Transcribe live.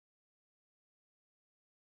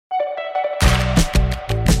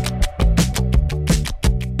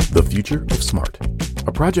Future of Smart,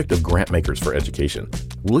 a project of Grantmakers for Education.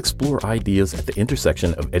 We'll explore ideas at the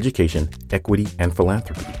intersection of education, equity, and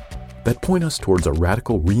philanthropy that point us towards a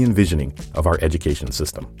radical re-envisioning of our education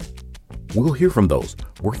system. We'll hear from those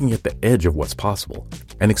working at the edge of what's possible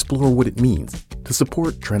and explore what it means to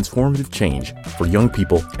support transformative change for young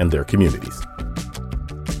people and their communities.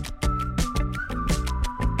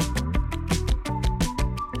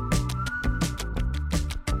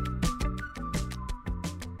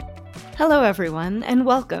 Hello, everyone, and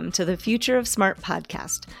welcome to the Future of Smart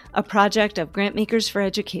podcast, a project of Grantmakers for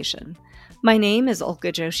Education. My name is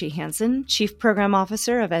Olga Joshi Hansen, Chief Program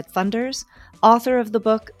Officer of EdFunders, author of the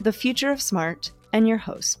book The Future of Smart, and your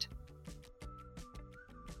host.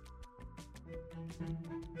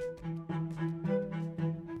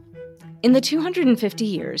 In the 250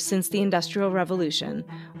 years since the Industrial Revolution,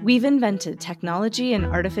 we've invented technology and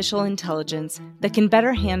artificial intelligence that can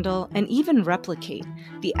better handle and even replicate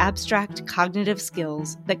the abstract cognitive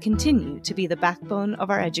skills that continue to be the backbone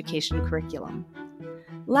of our education curriculum.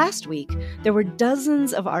 Last week, there were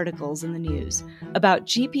dozens of articles in the news about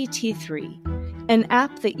GPT-3, an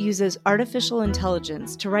app that uses artificial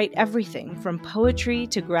intelligence to write everything from poetry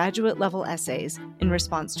to graduate-level essays in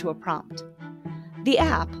response to a prompt. The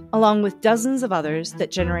app, along with dozens of others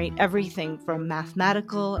that generate everything from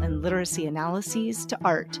mathematical and literacy analyses to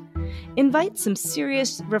art, invites some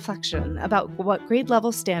serious reflection about what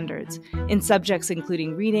grade-level standards in subjects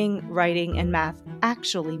including reading, writing, and math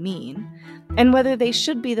actually mean, and whether they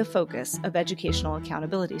should be the focus of educational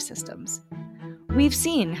accountability systems. We've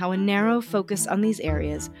seen how a narrow focus on these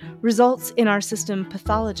areas results in our system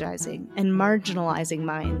pathologizing and marginalizing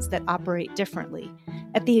minds that operate differently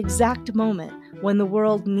at the exact moment when the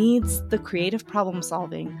world needs the creative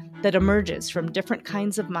problem-solving that emerges from different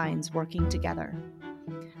kinds of minds working together.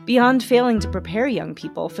 Beyond failing to prepare young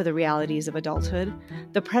people for the realities of adulthood,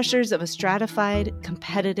 the pressures of a stratified,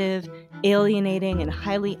 competitive, alienating, and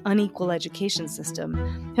highly unequal education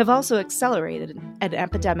system have also accelerated an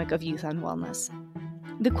epidemic of youth unwellness.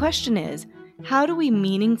 The question is, how do we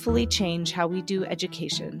meaningfully change how we do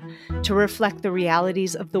education to reflect the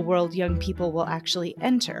realities of the world young people will actually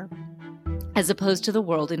enter, as opposed to the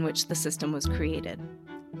world in which the system was created?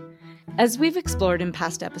 As we've explored in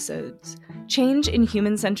past episodes, change in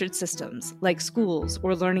human-centered systems, like schools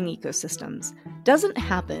or learning ecosystems, doesn't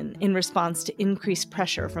happen in response to increased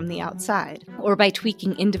pressure from the outside or by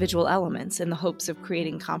tweaking individual elements in the hopes of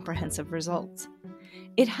creating comprehensive results.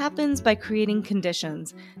 It happens by creating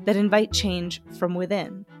conditions that invite change from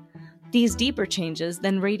within. These deeper changes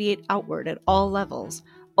then radiate outward at all levels,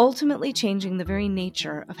 ultimately changing the very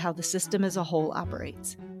nature of how the system as a whole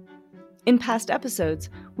operates. In past episodes,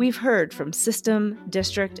 we've heard from system,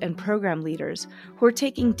 district, and program leaders who are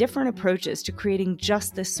taking different approaches to creating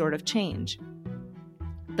just this sort of change.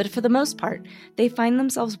 But for the most part, they find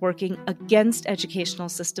themselves working against educational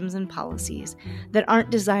systems and policies that aren't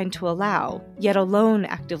designed to allow, yet alone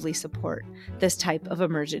actively support, this type of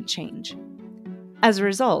emergent change. As a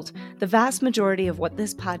result, the vast majority of what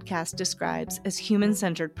this podcast describes as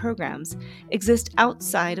human-centered programs exist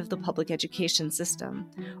outside of the public education system,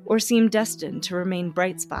 or seem destined to remain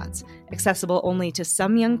bright spots, accessible only to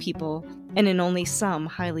some young people and in only some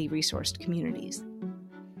highly resourced communities.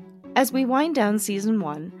 As we wind down Season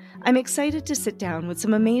 1, I'm excited to sit down with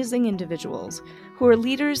some amazing individuals who are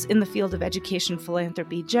leaders in the field of education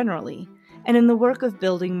philanthropy generally, and in the work of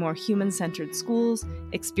building more human-centered schools,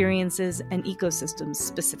 experiences, and ecosystems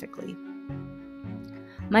specifically.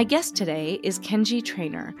 My guest today is Kenji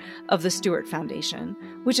Trainor of the Stewart Foundation,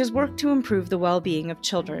 which has worked to improve the well-being of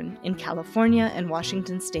children in California and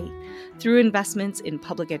Washington state through investments in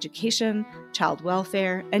public education, child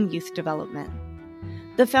welfare, and youth development.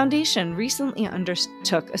 The foundation recently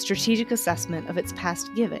undertook a strategic assessment of its past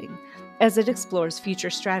giving as it explores future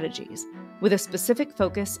strategies, with a specific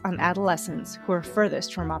focus on adolescents who are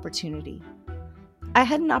furthest from opportunity. I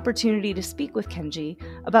had an opportunity to speak with Kenji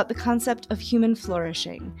about the concept of human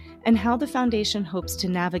flourishing and how the foundation hopes to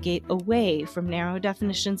navigate away from narrow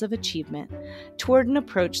definitions of achievement toward an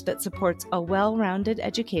approach that supports a well-rounded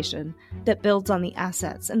education that builds on the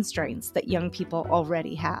assets and strengths that young people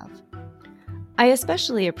already have. I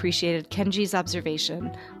especially appreciated Kenji's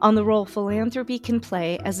observation on the role philanthropy can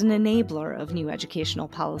play as an enabler of new educational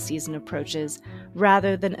policies and approaches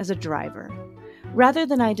rather than as a driver. Rather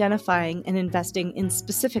than identifying and investing in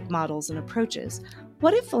specific models and approaches,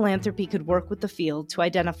 what if philanthropy could work with the field to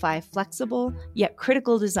identify flexible yet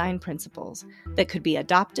critical design principles that could be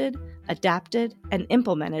adopted, adapted, and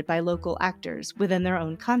implemented by local actors within their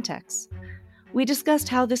own contexts? We discussed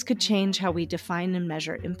how this could change how we define and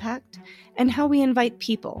measure impact, and how we invite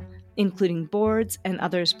people, including boards and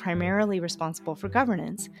others primarily responsible for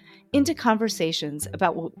governance, into conversations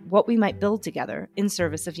about what we might build together in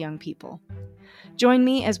service of young people. Join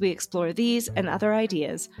me as we explore these and other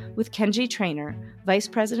ideas with Kenji Trainer, Vice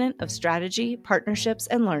President of Strategy, Partnerships,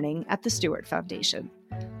 and Learning at the Stewart Foundation.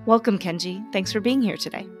 Welcome, Kenji. Thanks for being here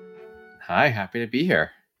today. Hi, happy to be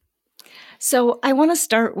here. So I want to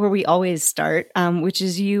start where we always start, which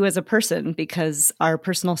is you as a person, because our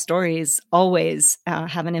personal stories always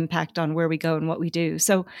have an impact on where we go and what we do.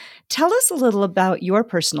 So tell us a little about your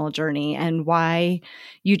personal journey and why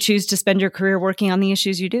you choose to spend your career working on the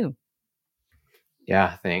issues you do.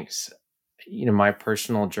 Yeah, thanks. My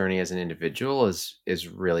personal journey as an individual is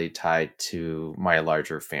really tied to my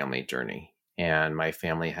larger family journey. And my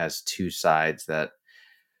family has two sides that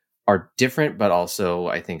are different, but also,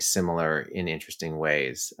 I think, similar in interesting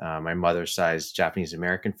ways. My mother's side is Japanese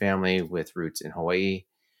American family with roots in Hawaii.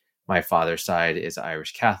 My father's side is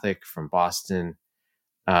Irish Catholic from Boston.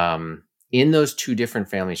 In those two different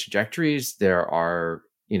family trajectories, there's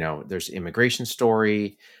immigration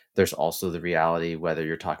story. There's also the reality, whether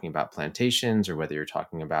you're talking about plantations or whether you're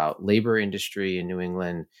talking about labor industry in New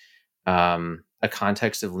England, a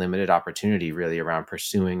context of limited opportunity really around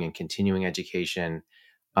pursuing and continuing education,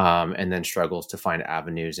 and then struggles to find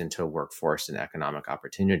avenues into workforce and economic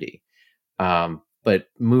opportunity. But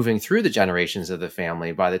moving through the generations of the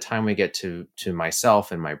family, by the time we get to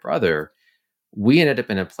myself and my brother, we ended up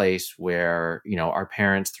in a place where, our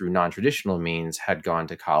parents through non-traditional means had gone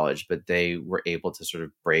to college, but they were able to sort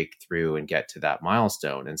of break through and get to that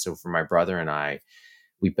milestone. And so for my brother and I,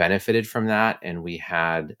 we benefited from that. And we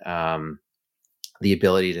had the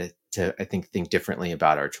ability to I think differently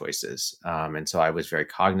about our choices. And so I was very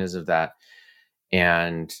cognizant of that.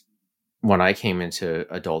 And when I came into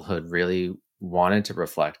adulthood, really wanted to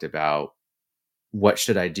reflect about what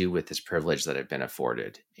should I do with this privilege that I've been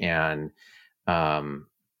afforded. And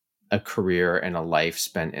a career and a life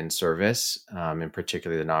spent in service, in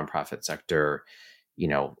particularly the nonprofit sector,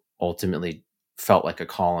 ultimately felt like a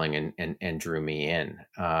calling and drew me in.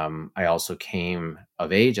 I also came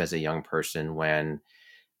of age as a young person when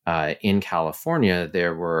in California,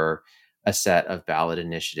 there were a set of ballot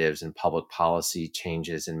initiatives and public policy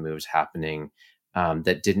changes and moves happening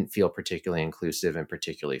that didn't feel particularly inclusive and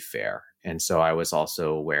particularly fair. And so I was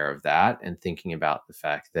also aware of that and thinking about the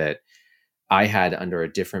fact that I had, under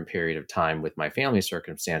a different period of time with my family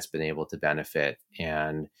circumstance, been able to benefit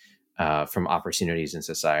and from opportunities in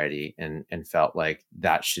society, and felt like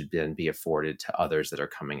that should then be afforded to others that are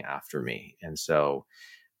coming after me. And so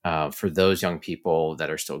for those young people that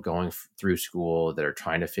are still going through school, that are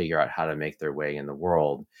trying to figure out how to make their way in the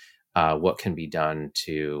world, what can be done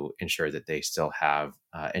to ensure that they still have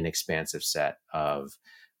an expansive set of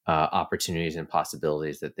opportunities and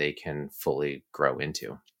possibilities that they can fully grow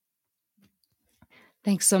into.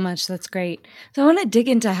 Thanks so much. That's great. So I want to dig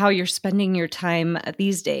into how you're spending your time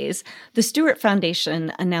these days. The Stewart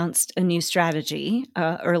Foundation announced a new strategy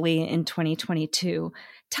early in 2022.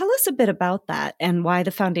 Tell us a bit about that and why the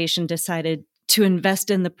foundation decided to invest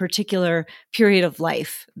in the particular period of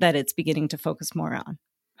life that it's beginning to focus more on.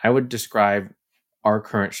 I would describe our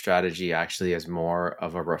current strategy actually as more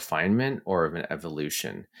of a refinement or of an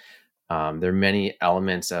evolution. There are many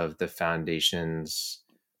elements of the foundation's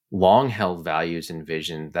long-held values and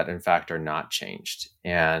vision that in fact are not changed.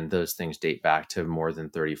 And those things date back to more than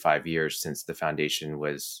 35 years since the foundation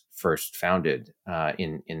was first founded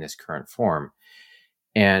in this current form.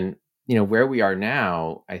 And, where we are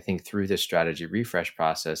now, I think through this strategy refresh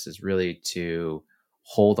process is really to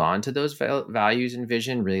hold on to those values and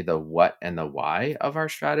vision, really the what and the why of our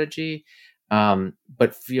strategy,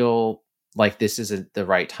 but feel like this is the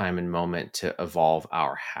right time and moment to evolve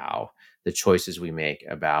our how, the choices we make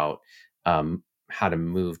about how to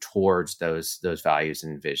move towards those values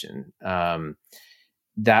and vision.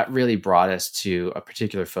 That really brought us to a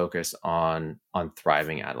particular focus on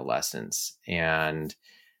thriving adolescence, and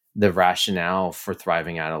the rationale for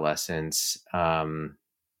thriving adolescence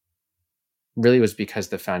really was because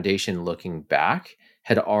the foundation, looking back,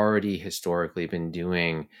 had already historically been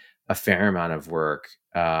doing a fair amount of work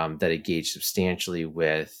that engaged substantially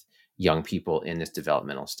with young people in this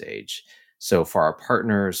developmental stage. So for our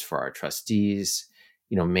partners, for our trustees,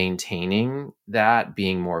 maintaining that,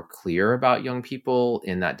 being more clear about young people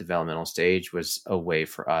in that developmental stage was a way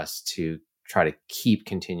for us to try to keep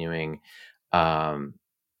continuing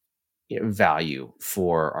value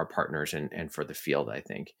for our partners and for the field, I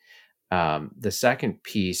think. The second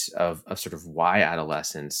piece of sort of why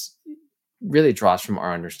adolescence really draws from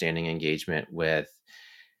our understanding engagement with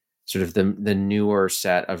sort of the newer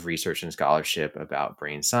set of research and scholarship about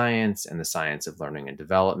brain science and the science of learning and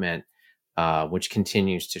development, which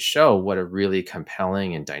continues to show what a really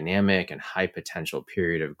compelling and dynamic and high potential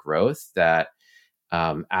period of growth that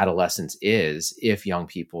adolescence is if young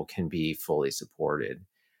people can be fully supported.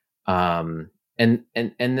 And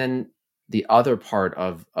then the other part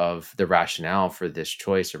of the rationale for this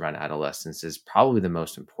choice around adolescence is probably the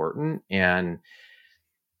most important. And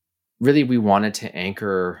really, we wanted to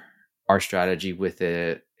anchor our strategy with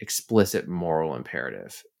an explicit moral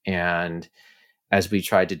imperative. And as we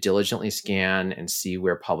tried to diligently scan and see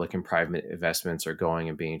where public and private investments are going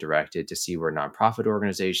and being directed, to see where nonprofit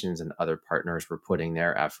organizations and other partners were putting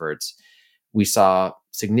their efforts, we saw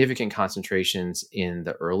significant concentrations in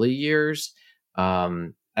the early years,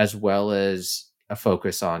 as well as a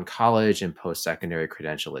focus on college and post-secondary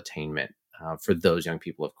credential attainment for those young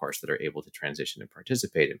people, of course, that are able to transition and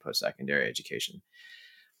participate in post-secondary education.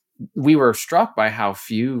 We were struck by how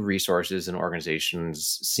few resources and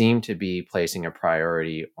organizations seem to be placing a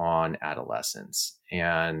priority on adolescence.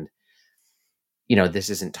 And, this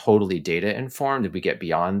isn't totally data informed. We get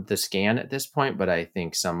beyond the scan at this point, but I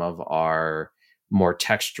think some of our more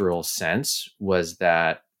textural sense was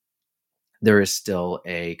that there is still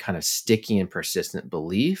a kind of sticky and persistent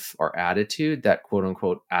belief or attitude that, quote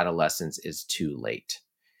unquote, adolescence is too late.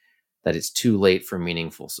 That it's too late for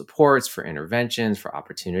meaningful supports, for interventions, for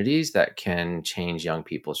opportunities that can change young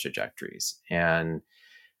people's trajectories. And,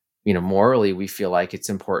 morally, we feel like it's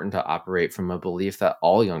important to operate from a belief that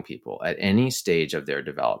all young people at any stage of their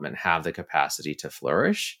development have the capacity to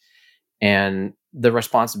flourish. And the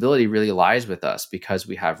responsibility really lies with us because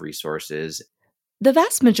we have resources. The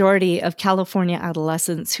vast majority of California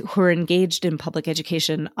adolescents who are engaged in public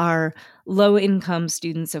education are low-income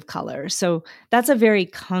students of color. So that's a very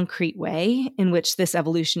concrete way in which this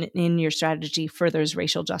evolution in your strategy furthers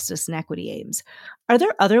racial justice and equity aims. Are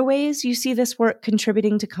there other ways you see this work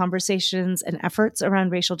contributing to conversations and efforts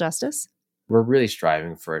around racial justice? We're really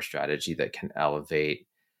striving for a strategy that can elevate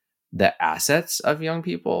the assets of young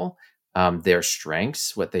people, their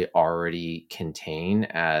strengths, what they already contain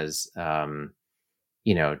as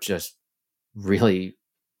just really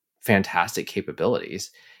fantastic capabilities.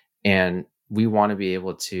 And we want to be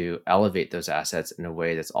able to elevate those assets in a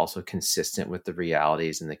way that's also consistent with the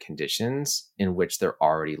realities and the conditions in which they're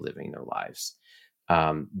already living their lives.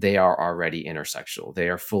 They are already intersectional. They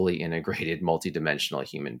are fully integrated, multidimensional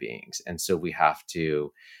human beings. And so we have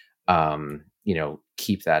to,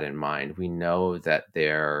 keep that in mind. We know that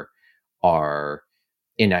there are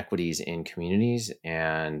inequities in communities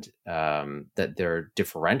and that there are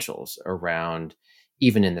differentials around,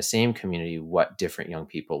 even in the same community, what different young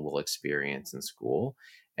people will experience in school.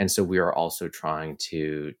 And so we are also trying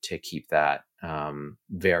to keep that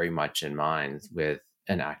very much in mind with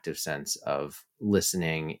an active sense of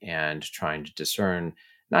listening and trying to discern,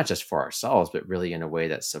 not just for ourselves, but really in a way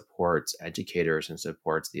that supports educators and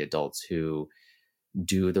supports the adults who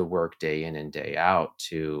do the work day in and day out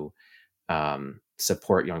to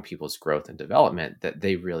support young people's growth and development, that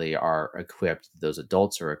they really are equipped, those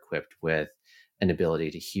adults are equipped with an ability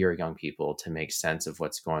to hear young people, to make sense of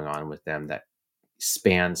what's going on with them that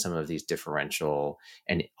span some of these differential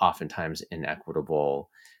and oftentimes inequitable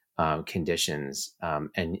conditions,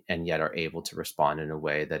 and yet are able to respond in a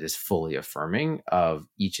way that is fully affirming of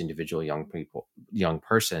each individual young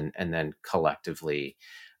person, and then collectively,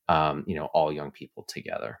 all young people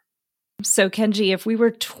together. So, Kenji, if we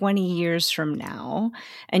were 20 years from now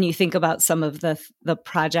and you think about some of the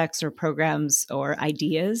projects or programs or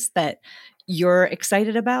ideas that you're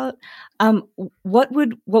excited about, what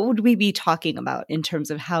would we be talking about in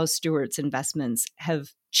terms of how Stewart's investments have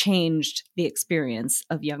changed the experience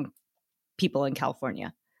of young people in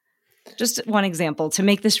California? Just one example to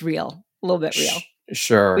make this real, a little bit real.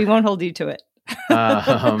 Sure. We won't hold you to it.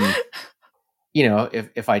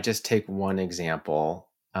 If I just take one example,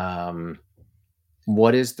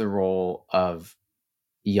 what is the role of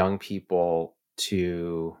young people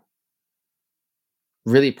to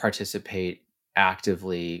really participate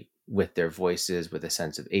actively with their voices, with a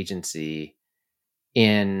sense of agency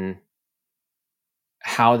in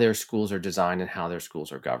how their schools are designed and how their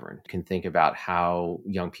schools are governed? You can think about how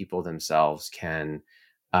young people themselves can,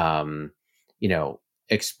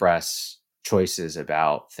 express choices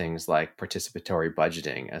about things like participatory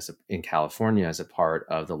budgeting in California as a part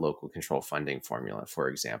of the local control funding formula, for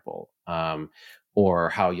example, or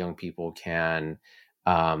how young people can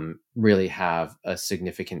really have a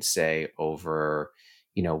significant say over,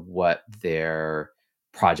 what their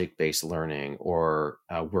project-based learning or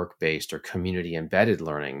work-based or community-embedded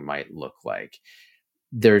learning might look like.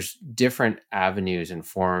 there's different avenues and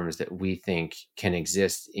forms that we think can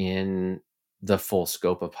exist in the full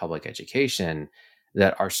scope of public education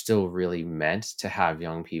that are still really meant to have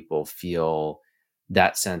young people feel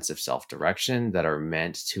that sense of self-direction, that are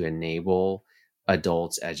meant to enable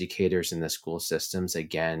adults, educators in the school systems,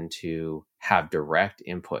 again, to have direct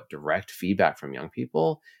input, direct feedback from young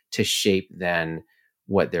people to shape then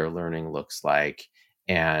what their learning looks like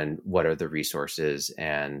and what are the resources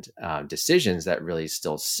and decisions that really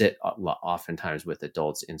still sit oftentimes with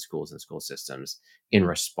adults in schools and school systems in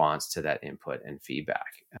response to that input and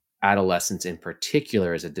feedback. Adolescence in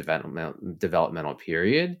particular is a developmental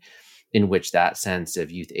period in which that sense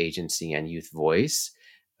of youth agency and youth voice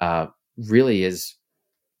really is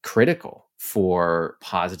critical for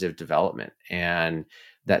positive development. And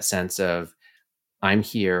that sense of, I'm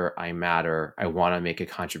here, I matter, I want to make a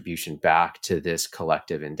contribution back to this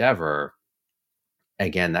collective endeavor.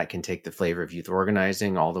 Again, that can take the flavor of youth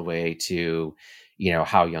organizing all the way to,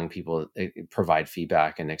 how young people provide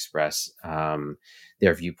feedback and express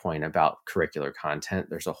their viewpoint about curricular content.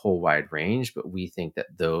 There's a whole wide range, but we think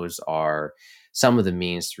that those are some of the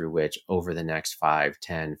means through which over the next 5,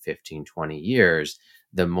 10, 15, 20 years,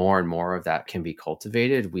 the more and more of that can be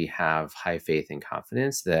cultivated. We have high faith and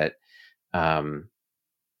confidence that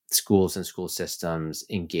schools and school systems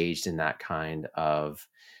engaged in that kind of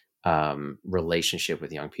relationship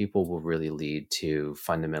with young people will really lead to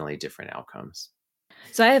fundamentally different outcomes.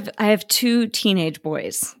 So I have two teenage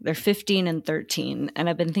boys. They're 15 and 13, and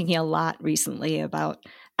I've been thinking a lot recently about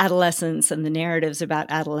adolescence and the narratives about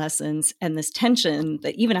adolescence and this tension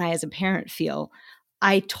that even I as a parent feel.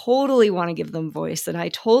 I totally want to give them voice, and I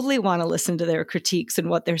totally want to listen to their critiques and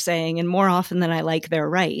what they're saying, and more often than I like, they're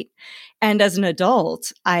right. And as an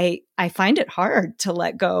adult, I find it hard to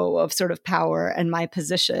let go of sort of power and my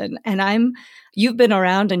position. And you've been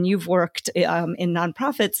around and you've worked in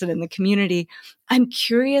nonprofits and in the community. I'm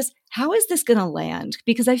curious, how is this going to land?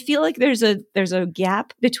 Because I feel like there's a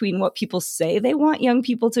gap between what people say they want young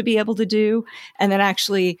people to be able to do and then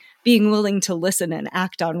actually being willing to listen and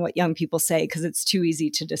act on what young people say, because it's too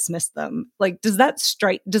easy to dismiss them. Like, does that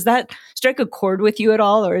strike a chord with you at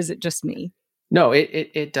all, or is it just me? No,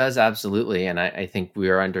 it does absolutely. And I think we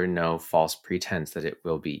are under no false pretense that it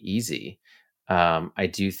will be easy. I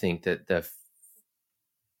do think that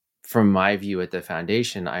from my view at the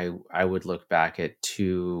foundation, I would look back at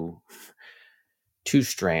two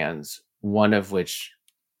strands, one of which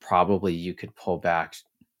probably you could pull back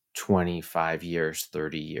 25 years,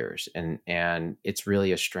 30 years. And it's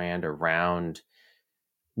really a strand around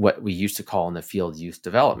what we used to call in the field youth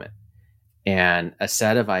development. And a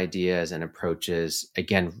set of ideas and approaches,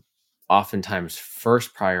 again, oftentimes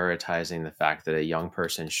first prioritizing the fact that a young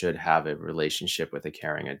person should have a relationship with a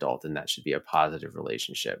caring adult, and that should be a positive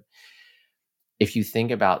relationship. If you think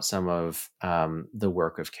about some of the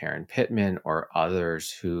work of Karen Pittman or others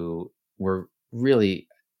who were really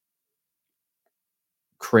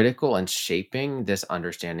critical in shaping this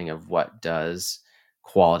understanding of what does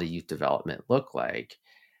quality youth development look like,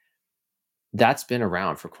 that's been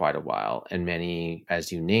around for quite a while. And many,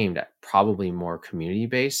 as you named, probably more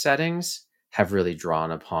community-based settings have really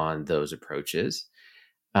drawn upon those approaches.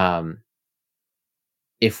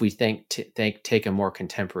 If we take a more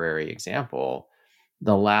contemporary example,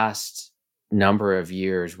 the last number of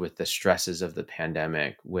years with the stresses of the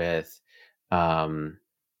pandemic, with the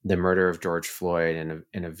murder of George Floyd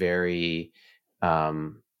in a very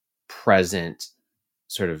present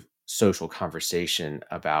sort of social conversation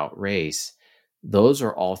about race, those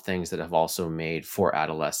are all things that have also made, for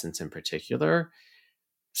adolescents in particular,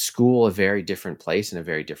 school a very different place and a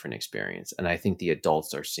very different experience. And I think the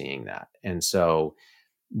adults are seeing that. And so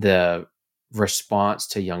the response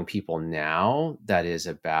to young people now that is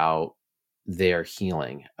about their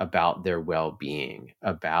healing, about their well-being,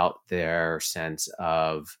 about their sense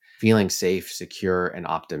of feeling safe, secure, and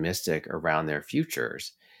optimistic around their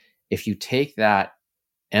futures, if you take that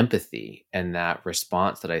empathy and that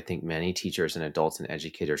response that I think many teachers and adults and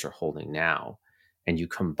educators are holding now, and you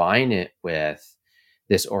combine it with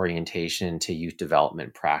this orientation to youth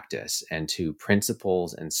development practice and to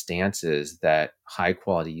principles and stances that high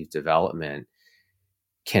quality youth development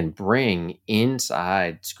can bring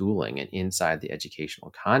inside schooling and inside the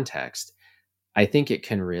educational context, I think it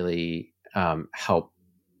can really help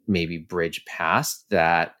maybe bridge past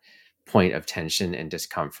that point of tension and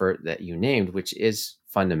discomfort that you named, which is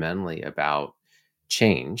fundamentally about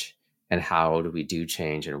change and how do we do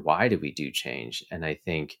change and why do we do change. And I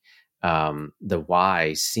think the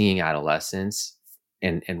why, seeing adolescents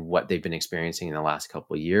and what they've been experiencing in the last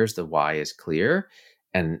couple of years, the why is clear.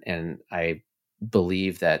 And I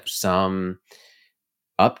believe that some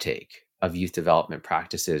uptake of youth development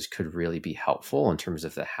practices could really be helpful in terms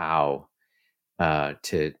of the how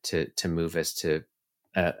to move us to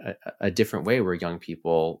a different way where young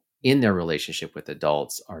people in their relationship with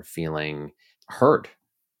adults are feeling heard.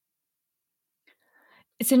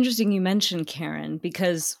 It's interesting you mentioned Karen,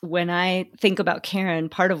 because when I think about Karen,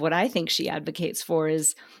 part of what I think she advocates for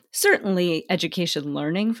is certainly education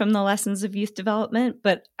learning from the lessons of youth development,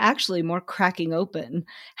 but actually more cracking open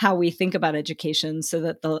how we think about education so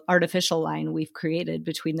that the artificial line we've created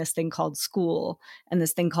between this thing called school and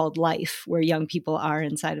this thing called life, where young people are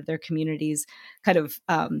inside of their communities, kind of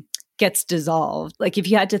gets dissolved. Like if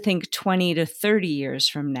you had to think 20 to 30 years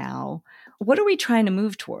from now, what are we trying to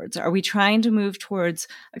move towards? Are we trying to move towards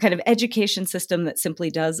a kind of education system that simply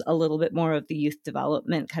does a little bit more of the youth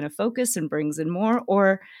development kind of focus and brings in more,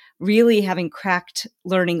 or really having cracked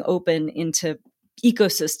learning open into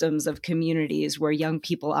ecosystems of communities where young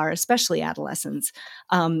people are, especially adolescents,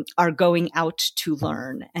 are going out to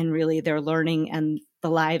learn, and really their learning and the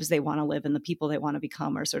lives they want to live and the people they want to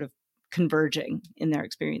become are sort of converging in their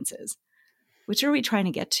experiences? Which are we trying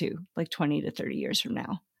to get to like 20 to 30 years from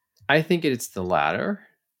now? I think it's the latter.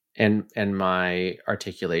 And my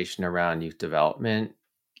articulation around youth development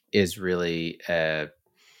is really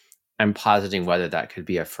I'm positing whether that could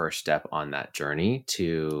be a first step on that journey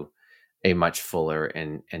to a much fuller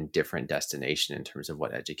and different destination in terms of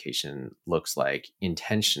what education looks like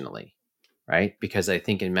intentionally, right? Because I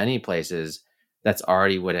think in many places, that's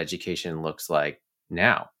already what education looks like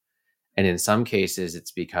now. And in some cases,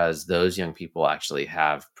 it's because those young people actually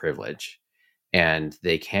have privilege and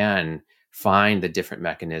they can find the different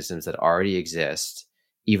mechanisms that already exist,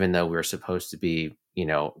 even though we're supposed to be,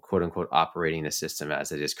 quote unquote, operating the system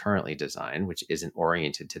as it is currently designed, which isn't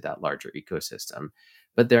oriented to that larger ecosystem.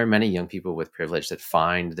 But there are many young people with privilege that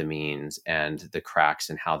find the means and the cracks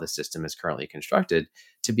in how the system is currently constructed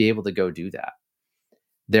to be able to go do that.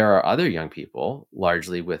 There are other young people,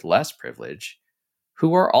 largely with less privilege,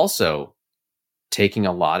 who are also taking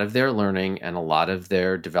a lot of their learning and a lot of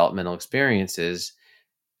their developmental experiences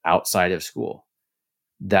outside of school.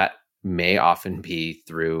 That may often be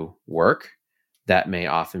through work. That may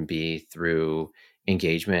often be through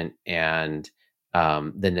engagement and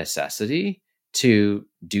the necessity to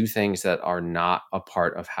do things that are not a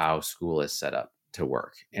part of how school is set up to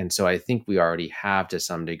work. And so I think we already have, to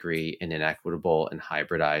some degree, an inequitable and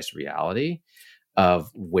hybridized reality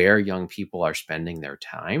of where young people are spending their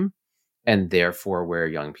time, and therefore where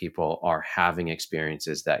young people are having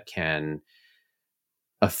experiences that can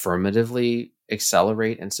affirmatively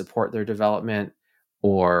accelerate and support their development,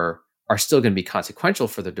 or are still going to be consequential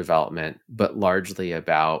for their development, but largely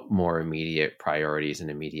about more immediate priorities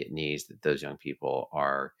and immediate needs that those young people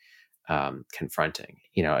are confronting.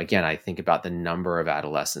 Again, I think about the number of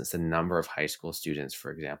adolescents, the number of high school students,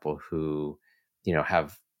 for example, who,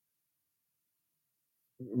 have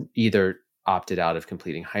either opted out of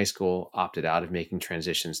completing high school, opted out of making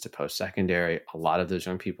transitions to post-secondary. A lot of those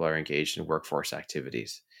young people are engaged in workforce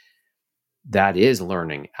activities. That is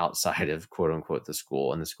learning outside of, quote unquote, the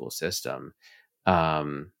school and the school system.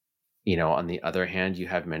 On the other hand, you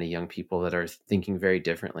have many young people that are thinking very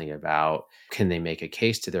differently about, can they make a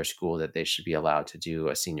case to their school that they should be allowed to do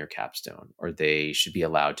a senior capstone, or they should be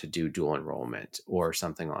allowed to do dual enrollment, or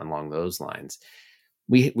something along those lines.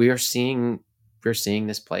 We're seeing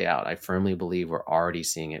this play out. I firmly believe we're already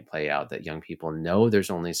seeing it play out, that young people know there's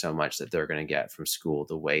only so much that they're going to get from school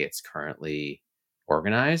the way it's currently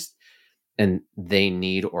organized, and they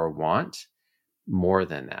need or want more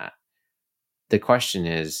than that. The question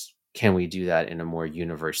is, can we do that in a more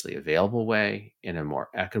universally available way, in a more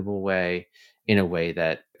equitable way, in a way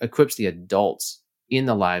that equips the adults in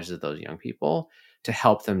the lives of those young people to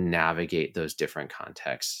help them navigate those different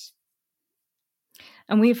contexts?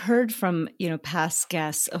 And we've heard from, past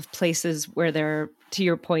guests of places where there are, to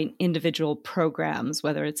your point, individual programs,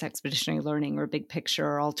 whether it's expeditionary learning or big picture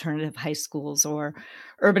or alternative high schools or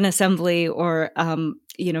urban assembly or,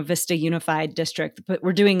 Vista Unified District, but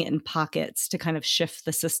we're doing it in pockets to kind of shift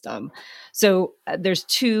the system. So there's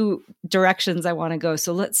two directions I want to go.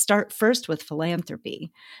 So let's start first with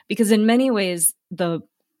philanthropy, because in many ways, the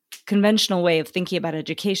conventional way of thinking about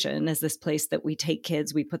education is this place that we take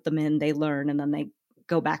kids, we put them in, they learn, and then they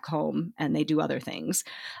go back home and they do other things,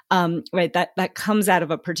 right? That comes out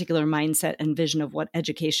of a particular mindset and vision of what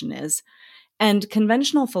education is. And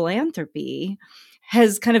conventional philanthropy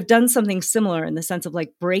has kind of done something similar in the sense of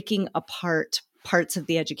like breaking apart parts of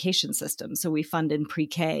the education system. So we fund in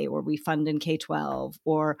pre-K, or we fund in K-12,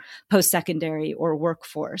 or post-secondary, or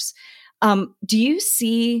workforce. Do you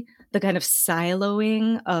see the kind of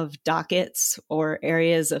siloing of dockets or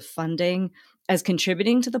areas of funding as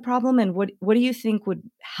contributing to the problem? And what do you think would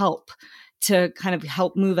help to kind of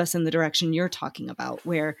help move us in the direction you're talking about,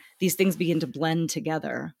 where these things begin to blend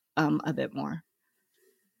together a bit more?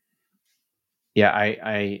 Yeah,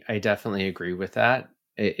 I definitely agree with that.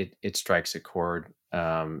 It strikes a chord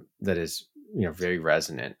that is, very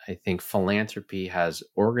resonant. I think philanthropy has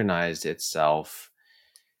organized itself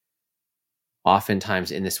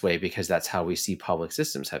oftentimes in this way because that's how we see public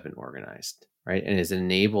systems have been organized, right? And has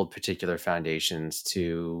enabled particular foundations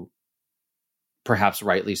to, perhaps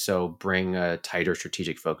rightly so, bring a tighter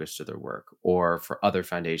strategic focus to their work, or for other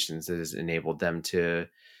foundations, it has enabled them to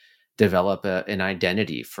develop an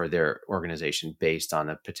identity for their organization based on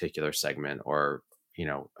a particular segment or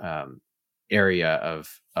area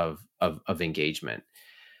of engagement.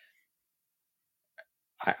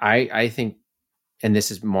 I think, and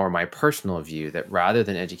this is more my personal view, that rather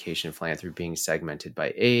than education philanthropy being segmented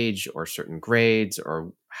by age or certain grades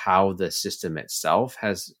or how the system itself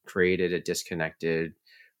has created a disconnected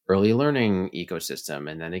early learning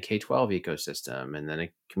ecosystem and then a K-12 ecosystem and then a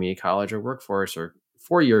community college or workforce or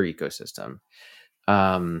four-year ecosystem,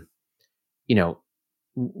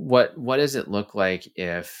 what does it look like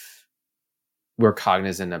if we're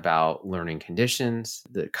cognizant about learning conditions,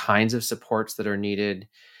 the kinds of supports that are needed,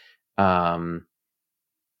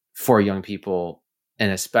 for young people,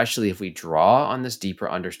 and especially if we draw on this deeper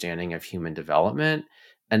understanding of human development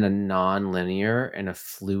in a non-linear and a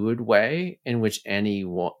fluid way in which any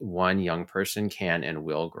one young person can and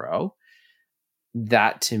will grow.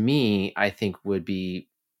 That, to me, I think would be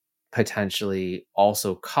potentially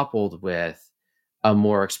also coupled with a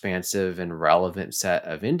more expansive and relevant set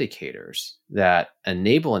of indicators that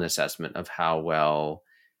enable an assessment of how well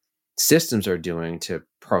systems are doing to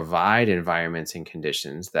provide environments and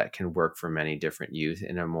conditions that can work for many different youth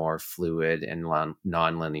in a more fluid and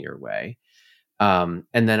non-linear way. And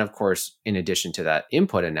then, of course, in addition to that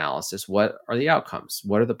input analysis, what are the outcomes?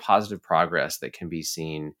 What are the positive progress that can be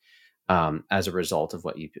seen as a result of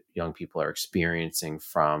what young people are experiencing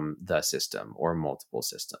from the system or multiple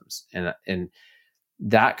systems? And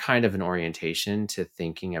that kind of an orientation to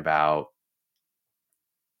thinking about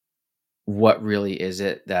what really is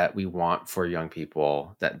it that we want for young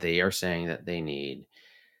people that they are saying that they need?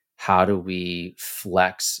 How do we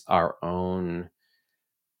flex our own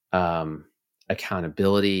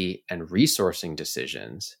accountability and resourcing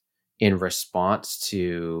decisions in response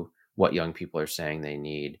to what young people are saying they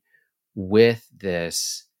need with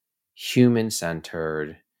this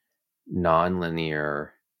human-centered,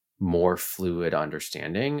 non-linear, more fluid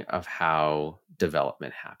understanding of how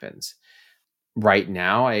development happens? Right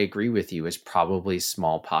now, I agree with you, is probably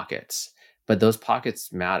small pockets, but those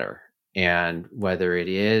pockets matter. And whether it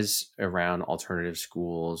is around alternative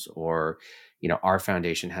schools or, our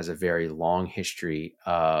foundation has a very long history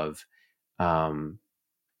of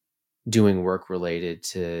doing work related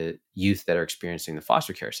to youth that are experiencing the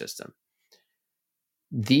foster care system.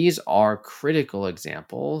 These are critical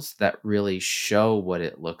examples that really show what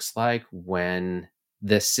it looks like when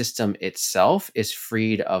the system itself is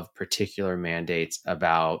freed of particular mandates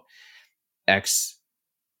about X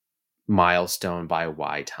milestone by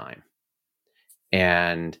Y time.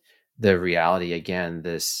 And the reality, again,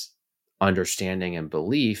 this understanding and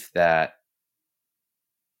belief that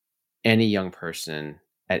any young person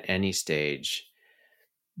at any stage,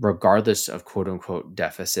 regardless of quote unquote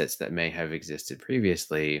deficits that may have existed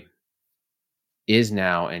previously, is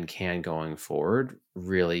now and can going forward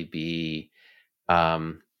really be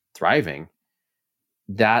thriving.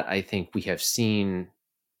 That, I think, we have seen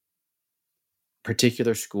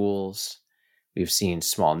particular schools, we've seen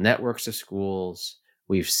small networks of schools,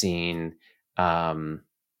 we've seen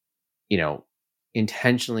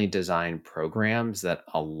intentionally designed programs that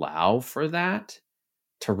allow for that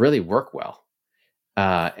to really work well.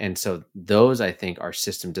 And so those, I think, are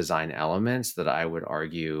system design elements that I would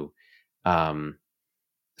argue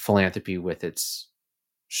philanthropy, with its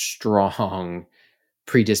strong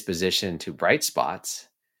predisposition to bright spots,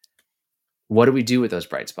 what do we do with those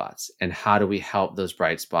bright spots? And how do we help those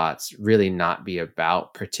bright spots really not be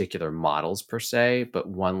about particular models per se, but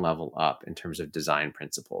one level up in terms of design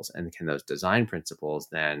principles? And can those design principles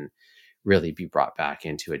then really be brought back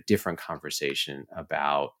into a different conversation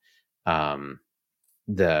about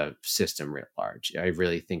the system writ large? I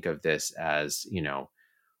really think of this as,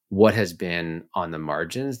 what has been on the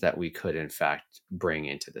margins that we could, in fact, bring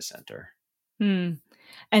into the center. And,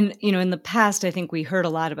 in the past, I think we heard a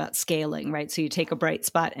lot about scaling, right? So you take a bright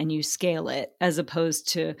spot and you scale it, as opposed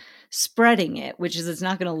to spreading it, which is, it's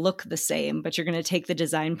not going to look the same, but you're going to take the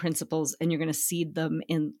design principles and you're going to seed them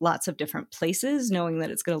in lots of different places, knowing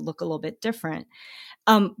that it's going to look a little bit different.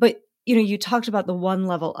 But you talked about the one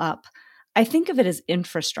level up. I think of it as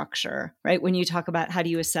infrastructure, right? When you talk about how do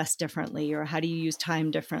you assess differently, or how do you use time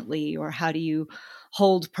differently, or how do you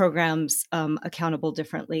hold programs accountable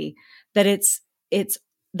differently, that it's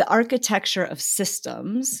the architecture of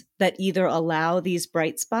systems that either allow these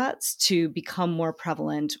bright spots to become more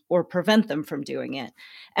prevalent or prevent them from doing it.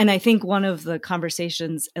 And I think one of the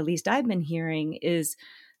conversations, at least I've been hearing, is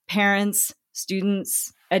parents,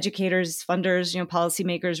 students, educators, funders,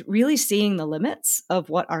 policymakers really seeing the limits of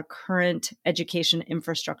what our current education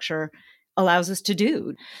infrastructure allows us to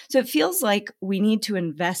do. So it feels like we need to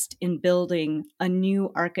invest in building a new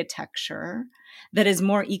architecture that is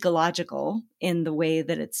more ecological in the way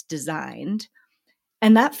that it's designed.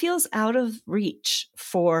 And that feels out of reach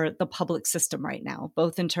for the public system right now,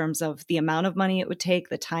 both in terms of the amount of money it would take,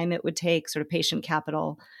 the time it would take, sort of patient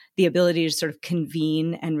capital, the ability to sort of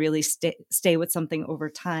convene and really stay with something over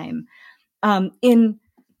time. In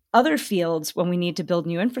other fields, when we need to build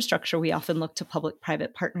new infrastructure, we often look to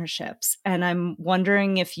public-private partnerships. And I'm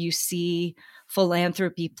wondering if you see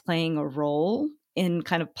philanthropy playing a role in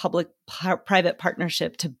kind of public-private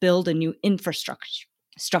partnership to build a new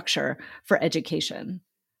infrastructure for education.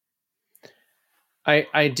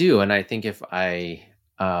 I do. And I think if I,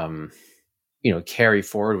 carry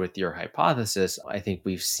forward with your hypothesis, I think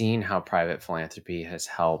we've seen how private philanthropy has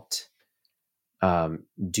helped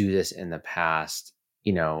do this in the past.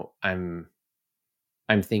 I'm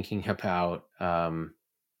thinking about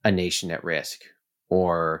A Nation at Risk,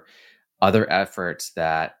 or other efforts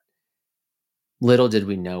that, little did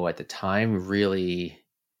we know at the time, really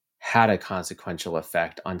had a consequential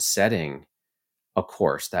effect on setting a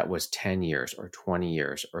course that was 10 years or 20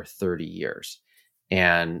 years or 30 years.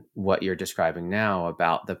 And what you're describing now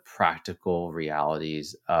about the practical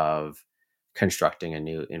realities of constructing a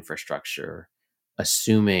new infrastructure,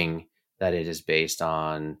 assuming that it is based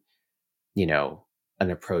on, an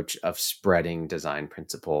approach of spreading design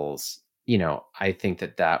principles, I think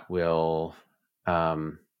that will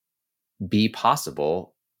be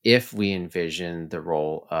possible if we envision the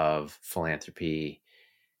role of philanthropy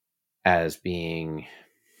as being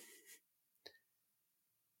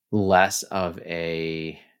less of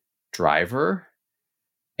a driver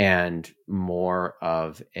and more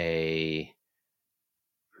of a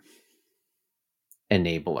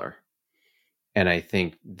enabler. And I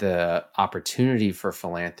think the opportunity for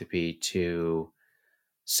philanthropy to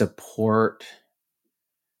support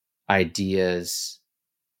ideas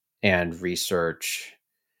and research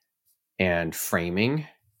and framing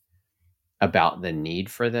about the need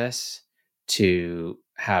for this, to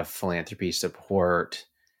have philanthropy support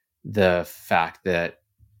the fact that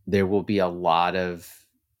there will be a lot of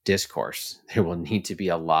discourse. There will need to be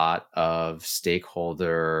a lot of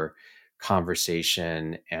stakeholder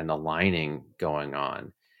conversation and aligning going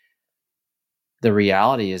on. The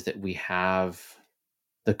reality is that we have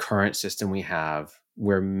the current system we have,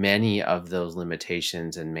 where many of those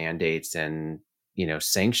limitations and mandates and,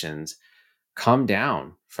 sanctions come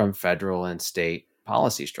down from federal and state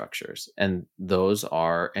policy structures, and those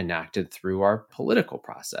are enacted through our political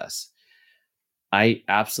process. I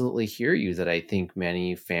absolutely hear you that I think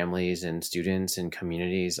many families and students and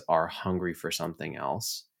communities are hungry for something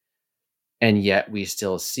else. And yet we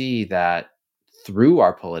still see that through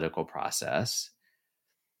our political process,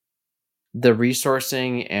 the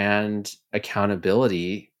resourcing and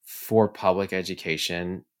accountability for public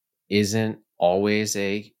education isn't always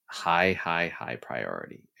a high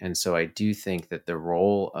priority. And so I do think that the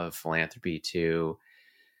role of philanthropy to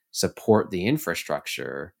support the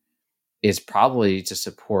infrastructure is probably to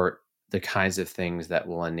support the kinds of things that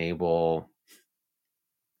will enable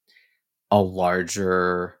a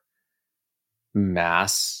larger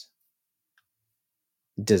mass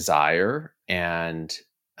desire and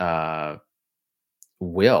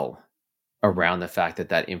will around the fact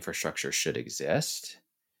that infrastructure should exist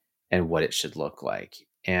and what it should look like.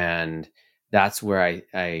 And that's where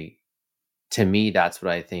to me, that's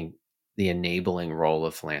what I think the enabling role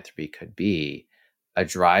of philanthropy could be. A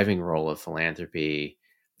driving role of philanthropy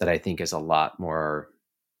that I think is a lot more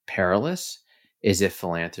perilous is if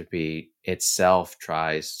philanthropy itself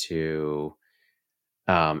tries to,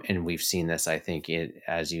 and we've seen this, I think,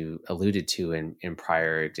 as you alluded to in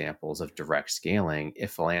prior examples of direct scaling,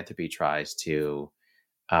 if philanthropy tries to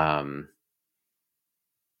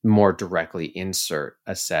more directly insert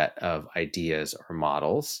a set of ideas or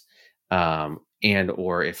models, and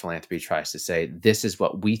or if philanthropy tries to say, this is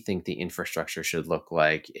what we think the infrastructure should look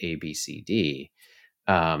like, A, B, C, D,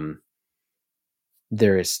 there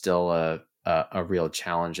is still a real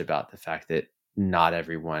challenge about the fact that not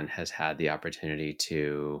everyone has had the opportunity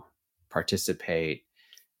to participate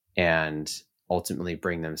and ultimately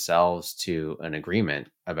bring themselves to an agreement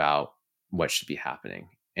about what should be happening.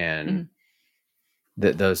 And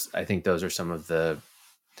I think those are some of the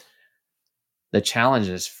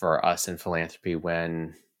challenges for us in philanthropy,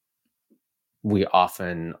 when we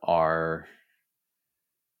often are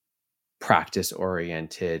practice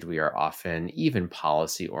oriented, we are often even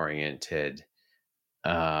policy oriented,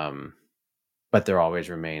 but there always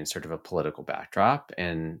remains sort of a political backdrop.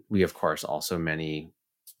 And we, of course, also many,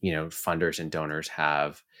 funders and donors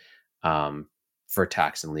have, for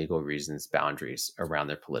tax and legal reasons, boundaries around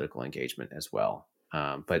their political engagement as well.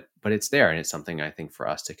 But it's there, and it's something I think for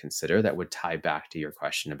us to consider that would tie back to your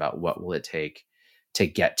question about what will it take to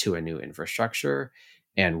get to a new infrastructure,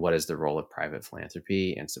 and what is the role of private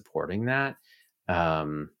philanthropy in supporting that.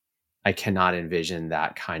 I cannot envision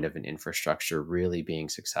that kind of an infrastructure really being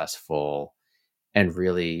successful and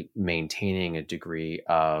really maintaining a degree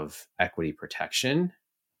of equity protection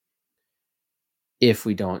if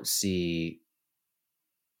we don't see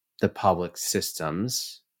the public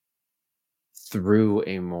systems through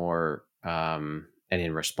a more, and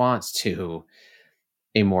in response to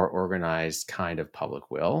a more organized kind of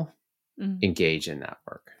public will, engage in that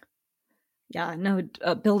work. Yeah, no,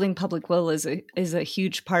 building public will is a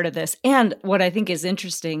huge part of this. And what I think is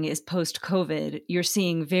interesting is post-COVID, you're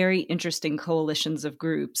seeing very interesting coalitions of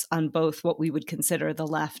groups on both what we would consider the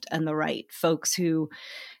left and the right, folks who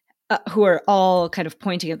are all kind of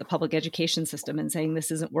pointing at the public education system and saying, this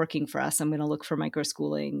isn't working for us. I'm going to look for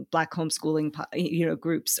microschooling. Black homeschooling,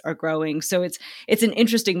 groups are growing. So it's an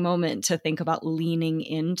interesting moment to think about leaning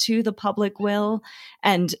into the public will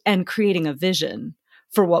and creating a vision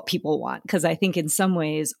for what people want. Because I think in some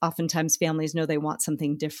ways, oftentimes families know they want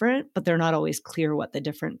something different, but they're not always clear what the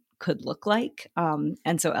different could look like.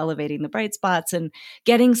 And so elevating the bright spots and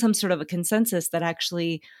getting some sort of a consensus that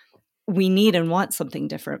actually we need and want something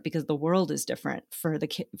different, because the world is different for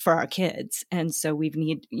our kids. And so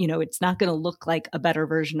it's not going to look like a better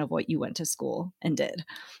version of what you went to school and did.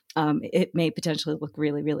 It may potentially look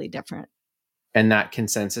really, really different. And that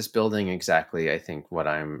consensus building, exactly, I think what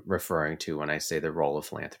I'm referring to when I say the role of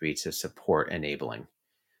philanthropy to support enabling.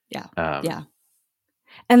 Yeah. Yeah.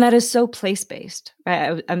 And that is so place-based,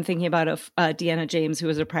 right? I'm thinking about Deanna James, who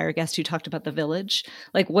was a prior guest, who talked about the village.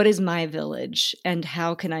 Like, what is my village, and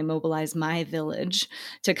how can I mobilize my village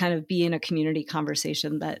to kind of be in a community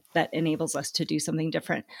conversation that enables us to do something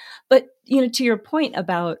different? But, to your point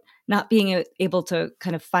about not being able to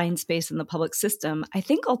kind of find space in the public system, I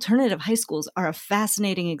think alternative high schools are a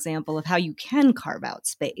fascinating example of how you can carve out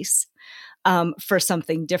space for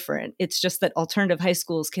something different. It's just that alternative high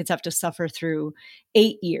schools, kids have to suffer through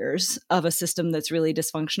 8 years of a system that's really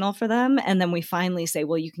dysfunctional for them. And then we finally say,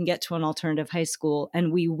 well, you can get to an alternative high school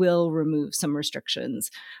and we will remove some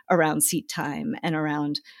restrictions around seat time and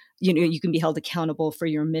around, you can be held accountable for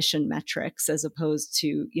your mission metrics as opposed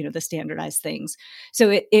to, the standardized things.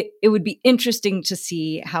 So it would be interesting to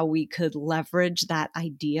see how we could leverage that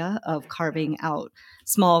idea of carving out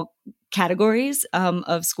small categories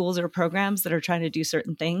of schools or programs that are trying to do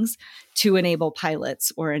certain things to enable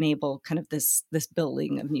pilots or enable kind of this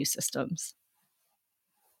building of new systems.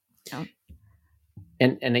 Yeah.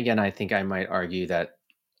 And again, I think I might argue that,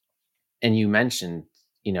 and you mentioned,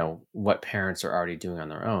 what parents are already doing on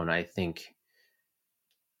their own. I think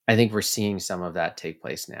we're seeing some of that take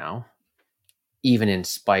place now, even in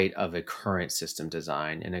spite of a current system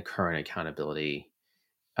design and a current accountability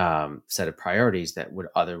set of priorities that would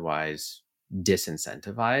otherwise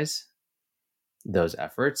disincentivize those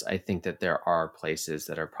efforts. I think that there are places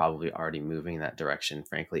that are probably already moving in that direction,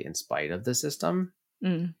 frankly, in spite of the system.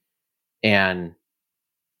 And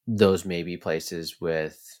those may be places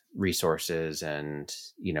with resources and,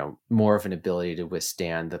 more of an ability to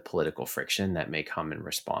withstand the political friction that may come in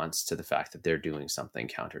response to the fact that they're doing something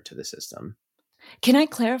counter to the system. Can I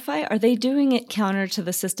clarify? Are they doing it counter to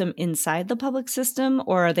the system inside the public system,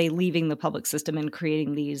 or are they leaving the public system and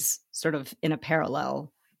creating these sort of in a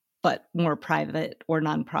parallel, but more private or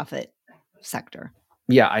nonprofit sector?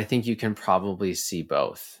 Yeah, I think you can probably see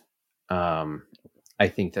both. I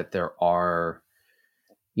think that there are,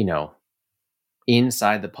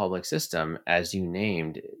 inside the public system, as you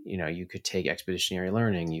named, you could take expeditionary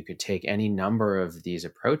learning, you could take any number of these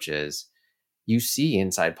approaches. You see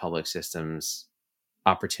inside public systems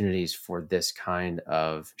opportunities for this kind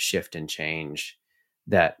of shift and change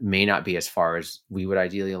that may not be as far as we would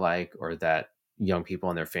ideally like, or that young people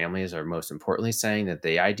and their families are most importantly saying that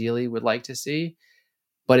they ideally would like to see,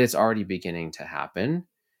 but it's already beginning to happen.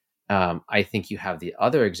 I think you have the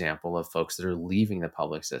other example of folks that are leaving the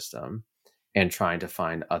public system and trying to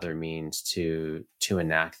find other means to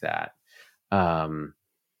enact that.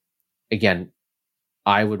 again,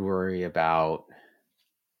 I would worry about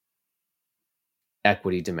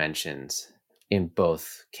equity dimensions in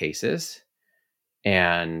both cases,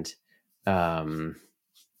 and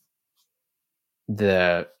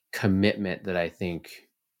the commitment that I think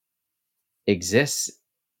exists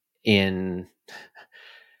in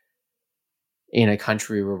a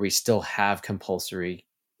country where we still have compulsory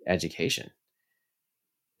education.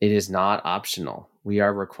 It is not optional. We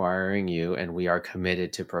are requiring you, and we are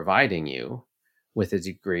committed to providing you with a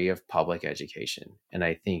degree of public education. And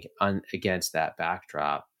I think against that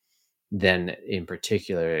backdrop, then in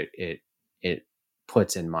particular, it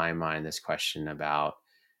puts in my mind this question about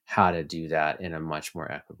how to do that in a much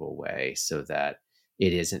more equitable way, so that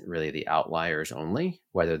it isn't really the outliers only,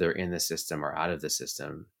 whether they're in the system or out of the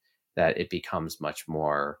system, that it becomes much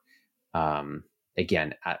more,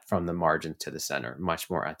 again, from the margin to the center, much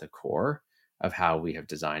more at the core of how we have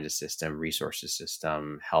designed a system, resource a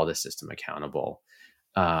system, held a system accountable.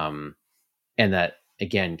 And that,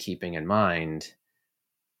 again, keeping in mind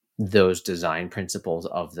those design principles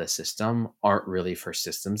of the system aren't really for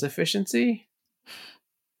systems efficiency.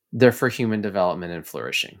 They're for human development and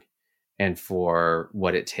flourishing, and for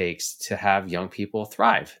what it takes to have young people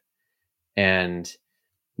thrive. And,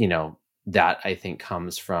 that I think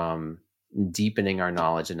comes from deepening our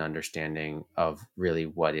knowledge and understanding of really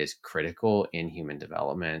what is critical in human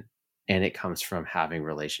development. And it comes from having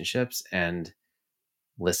relationships and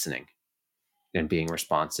listening and being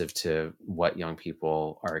responsive to what young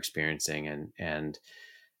people are experiencing, and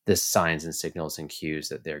the signs and signals and cues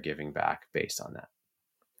that they're giving back based on that.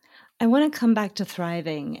 I want to come back to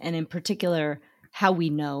thriving, and in particular, how we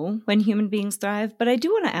know when human beings thrive. But I do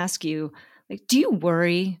want to ask you, do you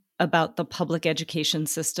worry about the public education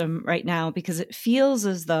system right now? Because it feels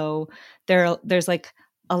as though there's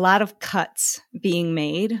a lot of cuts being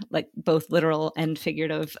made, like both literal and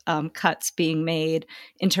figurative cuts being made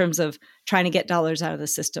in terms of trying to get dollars out of the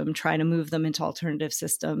system, trying to move them into alternative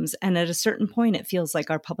systems. And at a certain point, it feels like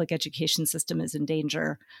our public education system is in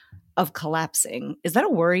danger of collapsing. Is that a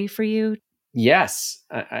worry for you? Yes.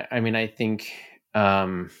 I think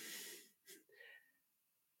I'm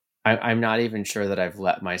not even sure that I've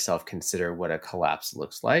let myself consider what a collapse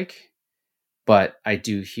looks like. But I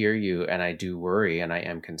do hear you, and I do worry, and I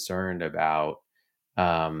am concerned about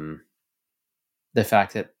the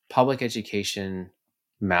fact that public education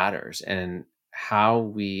matters, and how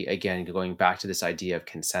we, again, going back to this idea of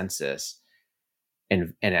consensus,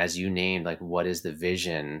 and as you named, what is the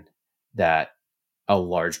vision that a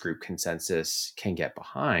large group consensus can get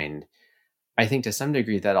behind? I think to some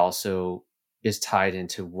degree that also is tied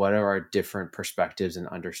into what are our different perspectives and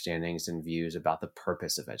understandings and views about the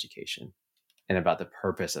purpose of education, and about the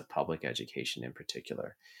purpose of public education in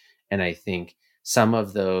particular. And I think some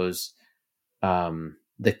of those,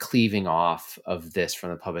 the cleaving off of this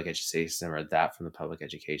from the public education system, or that from the public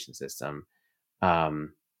education system,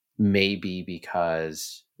 may be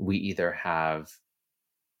because we either have,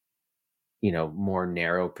 more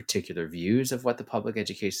narrow particular views of what the public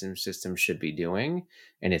education system should be doing,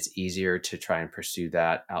 and it's easier to try and pursue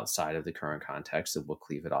that outside of the current context, so we'll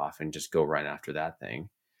cleave it off and just go right after that thing.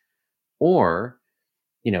 Or,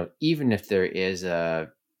 even if there is an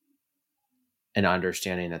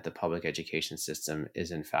understanding that the public education system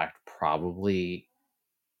is in fact probably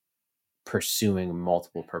pursuing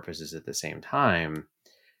multiple purposes at the same time,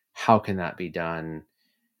 how can that be done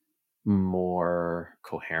more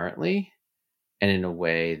coherently and in a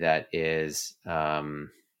way that is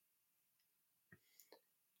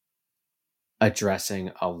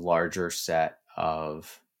addressing a larger set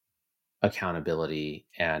of accountability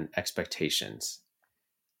and expectations?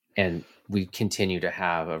 And we continue to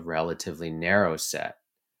have a relatively narrow set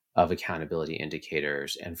of accountability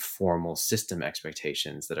indicators and formal system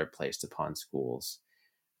expectations that are placed upon schools,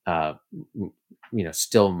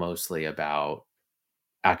 still mostly about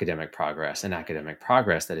academic progress, and academic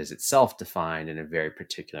progress that is itself defined in a very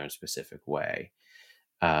particular and specific way.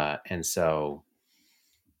 And so,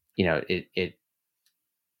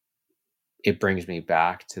 it brings me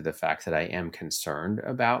back to the fact that I am concerned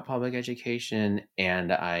about public education,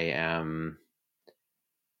 and I am,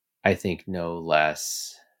 I think, no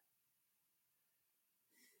less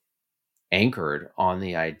anchored on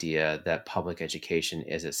the idea that public education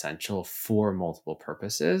is essential for multiple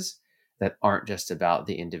purposes that aren't just about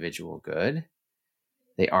the individual good.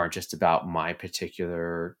 They aren't just about my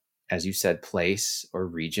particular, as you said, place or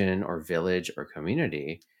region or village or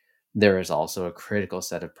community. There is also a critical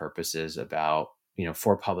set of purposes about,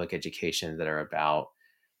 for public education that are about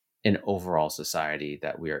an overall society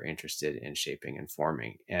that we are interested in shaping and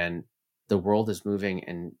forming. And the world is moving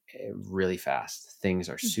and really fast. Things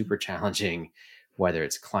are super challenging, whether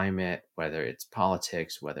it's climate, whether it's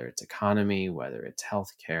politics, whether it's economy, whether it's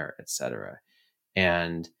healthcare, et cetera.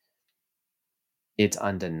 And it's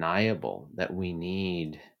undeniable that we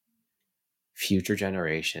need future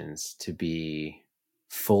generations to be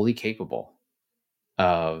fully capable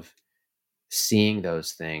of seeing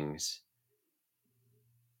those things,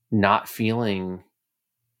 not feeling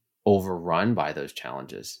overrun by those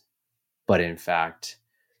challenges, but in fact,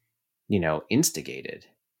 instigated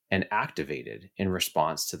and activated in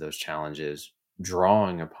response to those challenges,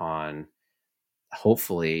 drawing upon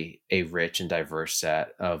hopefully a rich and diverse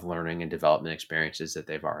set of learning and development experiences that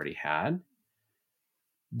they've already had.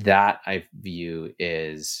 That I view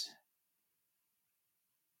is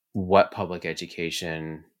what public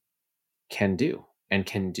education can do, and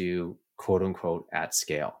can do, quote unquote, at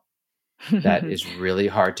scale. That is really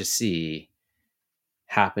hard to see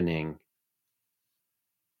happening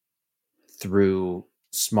through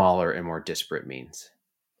smaller and more disparate means.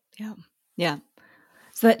 Yeah. Yeah.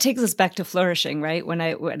 So that takes us back to flourishing, right? When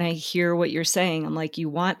I hear what you're saying, I'm like, you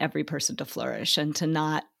want every person to flourish and to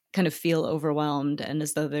not kind of feel overwhelmed and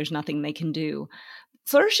as though there's nothing they can do.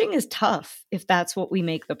 Flourishing is tough if that's what we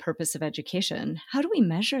make the purpose of education. How do we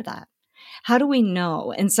measure that? How do we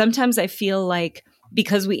know? And sometimes I feel like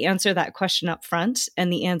because we answer that question up front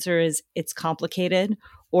and the answer is it's complicated,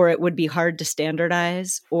 or it would be hard to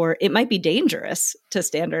standardize, or it might be dangerous to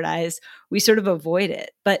standardize, we sort of avoid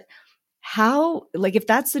it. But how, like, if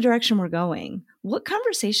that's the direction we're going, what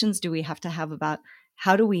conversations do we have to have about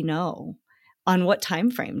how do we know? On what time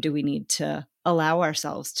frame do we need to allow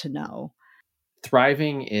ourselves to know?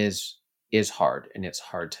 Thriving is hard, and it's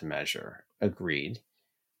hard to measure. Agreed.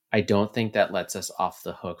 I don't think that lets us off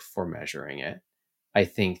the hook for measuring it. I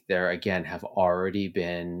think there, again, have already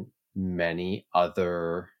been many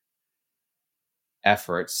other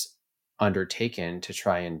efforts undertaken to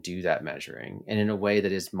try and do that measuring, and in a way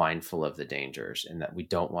that is mindful of the dangers, and that we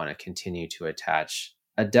don't want to continue to attach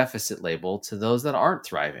a deficit label to those that aren't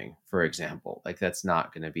thriving, for example. Like, that's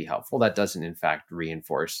not going to be helpful. That doesn't, in fact,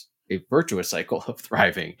 reinforce a virtuous cycle of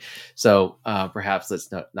thriving. So perhaps let's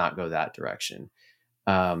not go that direction.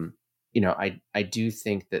 I do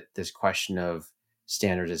think that this question of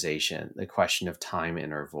standardization, the question of time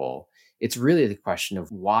interval, it's really the question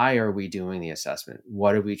of why are we doing the assessment?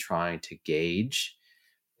 What are we trying to gauge?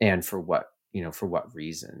 And for what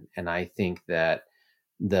reason? And I think that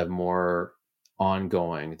the more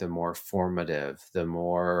ongoing, the more formative, the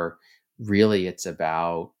more really it's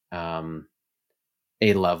about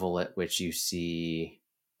a level at which you see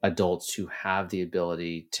adults who have the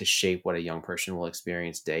ability to shape what a young person will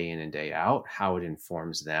experience day in and day out, how it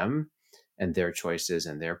informs them and their choices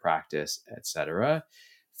and their practice, et cetera,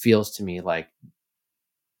 feels to me like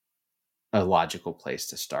a logical place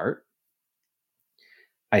to start.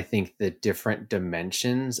 I think the different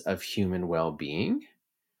dimensions of human well-being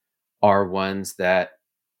are ones that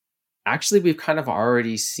actually we've kind of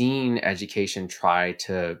already seen education try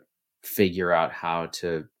to figure out how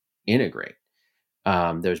to integrate.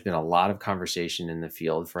 There's been a lot of conversation in the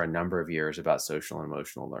field for a number of years about social and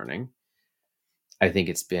emotional learning. I think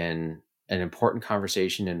it's been an important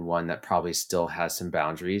conversation, and one that probably still has some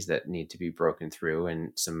boundaries that need to be broken through,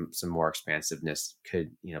 and some more expansiveness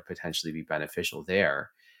could, potentially be beneficial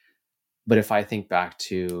there. But if I think back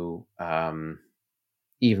to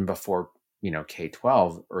even before,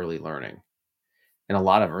 K-12 early learning, and a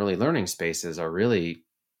lot of early learning spaces are really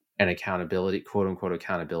an accountability, quote unquote,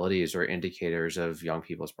 accountabilities or indicators of young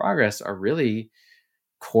people's progress are really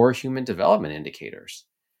core human development indicators.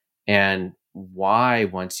 And why,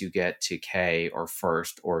 once you get to K or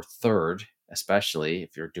first or third, especially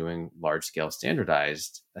if you're doing large scale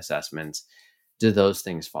standardized assessments, do those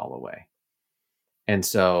things fall away? And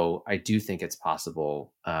so I do think it's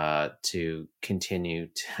possible to continue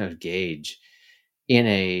to gauge in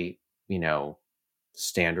a,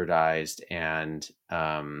 standardized and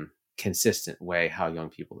consistent way how young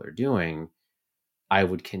people are doing. I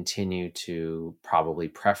would continue to probably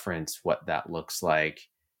preference what that looks like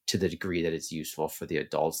to the degree that it's useful for the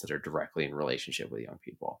adults that are directly in relationship with young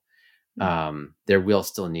people. Mm-hmm. There will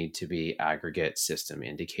still need to be aggregate system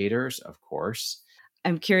indicators, of course.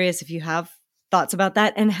 I'm curious if you have thoughts about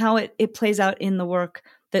that and how it plays out in the work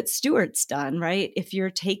that Stuart's done, right? If you're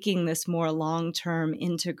taking this more long-term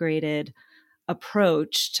integrated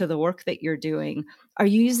approach to the work that you're doing, are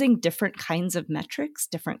you using different kinds of metrics,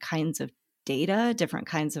 different kinds of data, different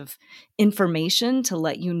kinds of information to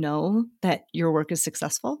let you know that your work is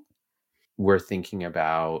successful? We're thinking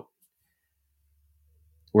about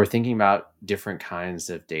different kinds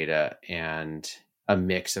of data and a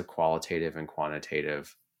mix of qualitative and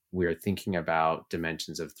quantitative. We're thinking about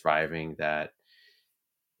dimensions of thriving that,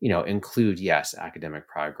 include, yes, academic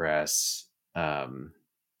progress,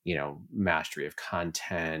 mastery of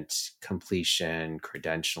content, completion,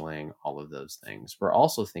 credentialing, all of those things. We're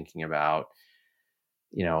also thinking about,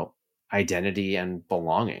 identity and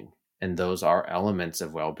belonging. And those are elements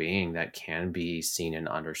of well-being that can be seen and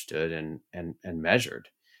understood and measured.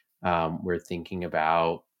 We're thinking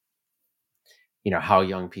about, how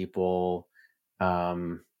young people,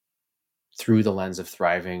 through the lens of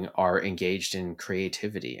thriving, are engaged in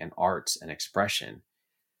creativity and arts and expression.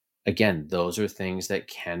 Again, those are things that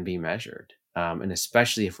can be measured. And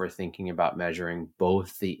especially if we're thinking about measuring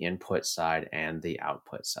both the input side and the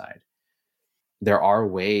output side, there are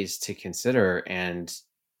ways to consider and,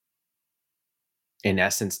 in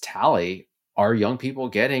essence, tally, are young people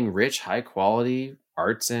getting rich, high quality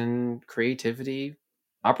arts and creativity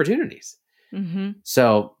opportunities? Mm-hmm.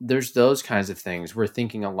 So there's those kinds of things. We're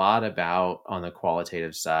thinking a lot about, on the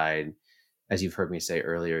qualitative side, as you've heard me say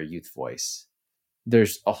earlier, youth voice.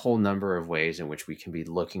 There's a whole number of ways in which we can be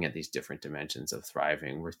looking at these different dimensions of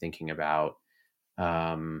thriving. We're thinking about,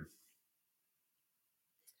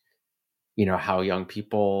 how young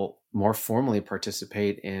people more formally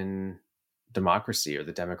participate in democracy or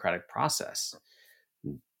the democratic process.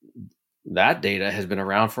 That data has been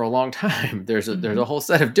around for a long time. There's a whole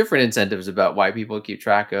set of different incentives about why people keep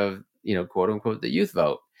track of, quote unquote, the youth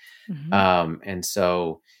vote. Mm-hmm. And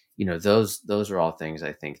so, those are all things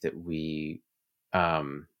I think that we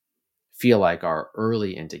feel like are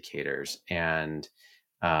early indicators. And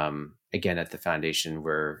again, at the foundation,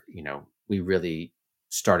 where, we really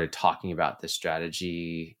started talking about this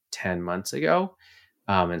strategy 10 months ago.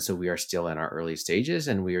 And so we are still in our early stages,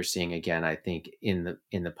 and we are seeing, again, I think in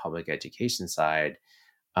the public education side,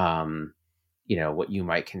 what you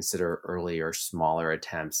might consider early or smaller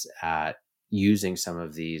attempts at using some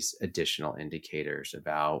of these additional indicators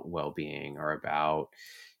about well-being, or about,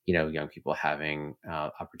 young people having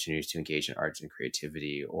opportunities to engage in arts and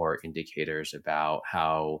creativity, or indicators about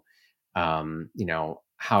how,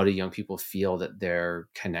 how do young people feel that they're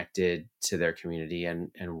connected to their community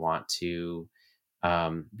and want to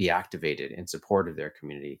be activated in support of their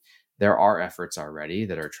community. There are efforts already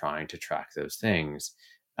that are trying to track those things.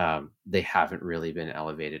 They haven't really been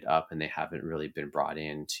elevated up, and they haven't really been brought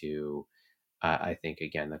into, I think,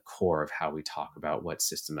 again, the core of how we talk about what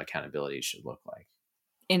system accountability should look like.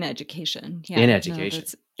 In education. Yeah. In education.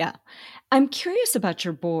 Yeah. I'm curious about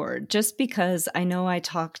your board, just because I know I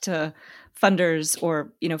talk to funders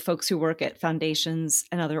or, folks who work at foundations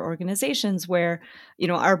and other organizations where,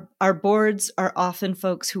 our boards are often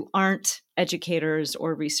folks who aren't educators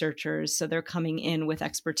or researchers. So they're coming in with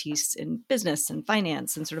expertise in business and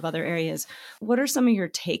finance and sort of other areas. What are some of your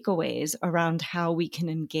takeaways around how we can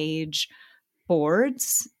engage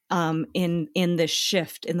boards in this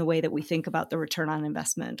shift in the way that we think about the return on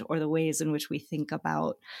investment, or the ways in which we think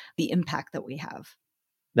about the impact that we have?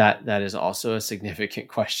 That is also a significant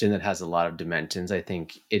question that has a lot of dimensions. I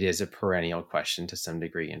think it is a perennial question to some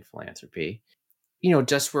degree in philanthropy.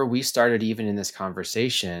 Just where we started, even in this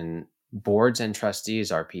conversation, boards and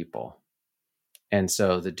trustees are people. And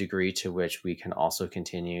so the degree to which we can also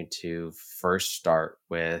continue to first start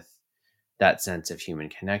with that sense of human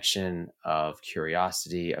connection, of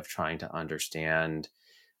curiosity, of trying to understand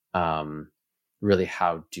really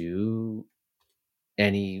how do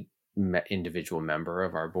any individual member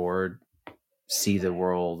of our board see the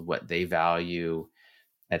world, what they value,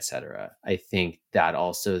 etc. I think that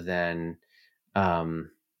also then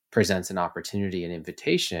presents an opportunity, an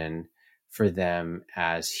invitation for them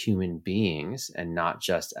as human beings, and not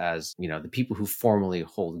just as, the people who formally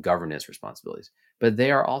hold governance responsibilities, but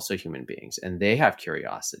they are also human beings, and they have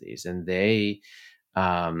curiosities, and they,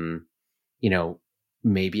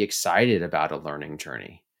 may be excited about a learning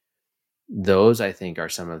journey. Those, I think, are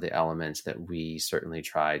some of the elements that we certainly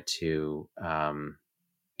try to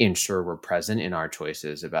ensure we're present in our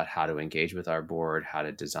choices about how to engage with our board, how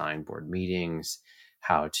to design board meetings,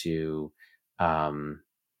 how to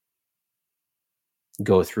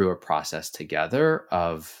go through a process together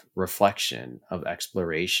of reflection, of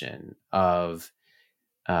exploration, of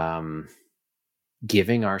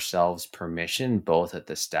giving ourselves permission, both at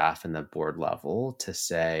the staff and the board level, to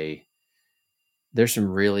say, there's some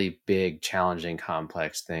really big, challenging,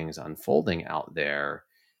 complex things unfolding out there.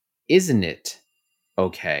 Isn't it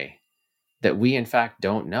okay that we, in fact,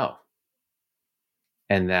 don't know?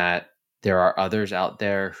 And that there are others out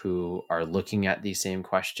there who are looking at these same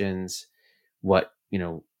questions. What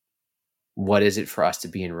is it for us to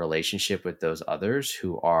be in relationship with those others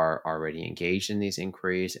who are already engaged in these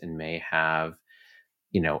inquiries and may have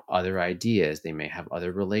other ideas. They may have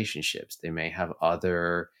other relationships. They may have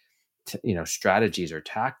other, strategies or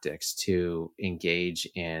tactics to engage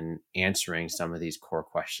in answering some of these core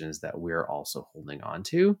questions that we're also holding on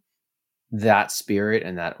to. That spirit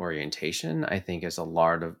and that orientation, I think, is a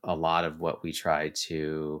lot of what we try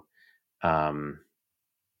to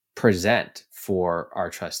present for our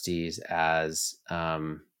trustees as a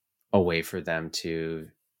way for them to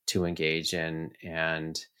engage in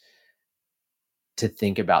and to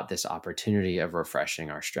think about this opportunity of refreshing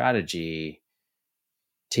our strategy,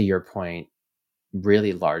 to your point,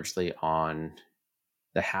 really largely on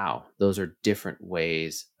the how. Those are different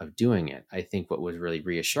ways of doing it. I think what was really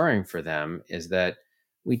reassuring for them is that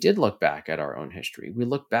we did look back at our own history. We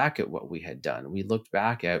looked back at what we had done. We looked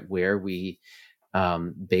back at where we,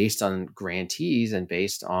 based on grantees and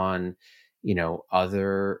based on,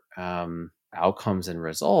 other outcomes and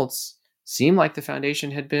results, seemed like the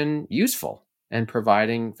foundation had been useful and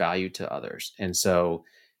providing value to others. And so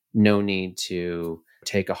no need to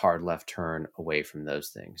take a hard left turn away from those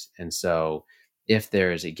things. And so if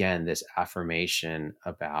there is, again, this affirmation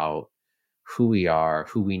about who we are,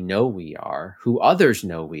 who we know we are, who others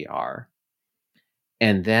know we are,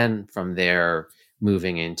 and then from there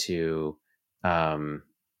moving into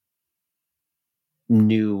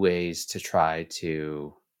new ways to try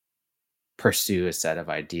to pursue a set of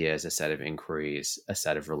ideas, a set of inquiries, a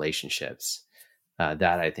set of relationships,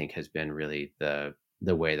 that I think has been really the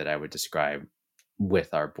way that I would describe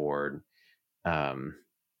with our board a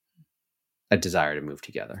desire to move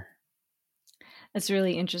together. That's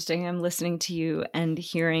really interesting. I'm listening to you and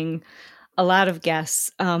hearing a lot of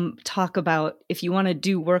guests talk about, if you want to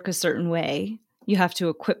do work a certain way, you have to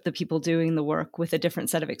equip the people doing the work with a different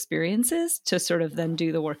set of experiences to sort of then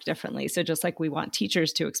do the work differently. So just like we want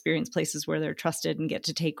teachers to experience places where they're trusted and get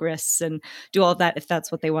to take risks and do all of that, if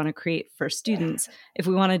that's what they want to create for students, if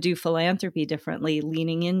we want to do philanthropy differently,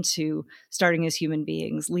 leaning into starting as human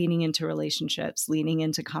beings, leaning into relationships, leaning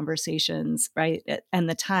into conversations, right? And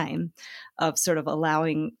the time of sort of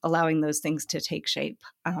allowing those things to take shape,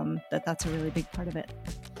 that's a really big part of it.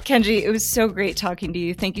 Kenji, it was so great talking to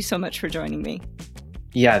you. Thank you so much for joining me.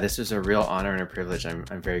 Yeah, this was a real honor and a privilege. I'm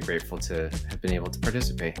very grateful to have been able to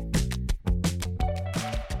participate.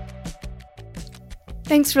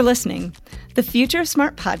 Thanks for listening. The Future of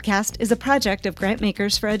Smart podcast is a project of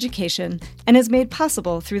Grantmakers for Education and is made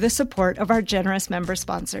possible through the support of our generous member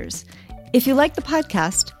sponsors. If you like the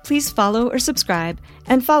podcast, please follow or subscribe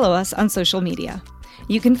and follow us on social media.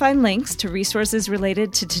 You can find links to resources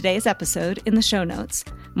related to today's episode in the show notes.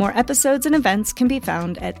 More episodes and events can be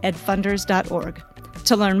found at edfunders.org.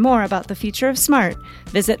 To learn more about the future of SMART,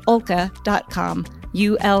 visit ulcca.com,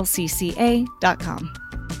 ulcca.com.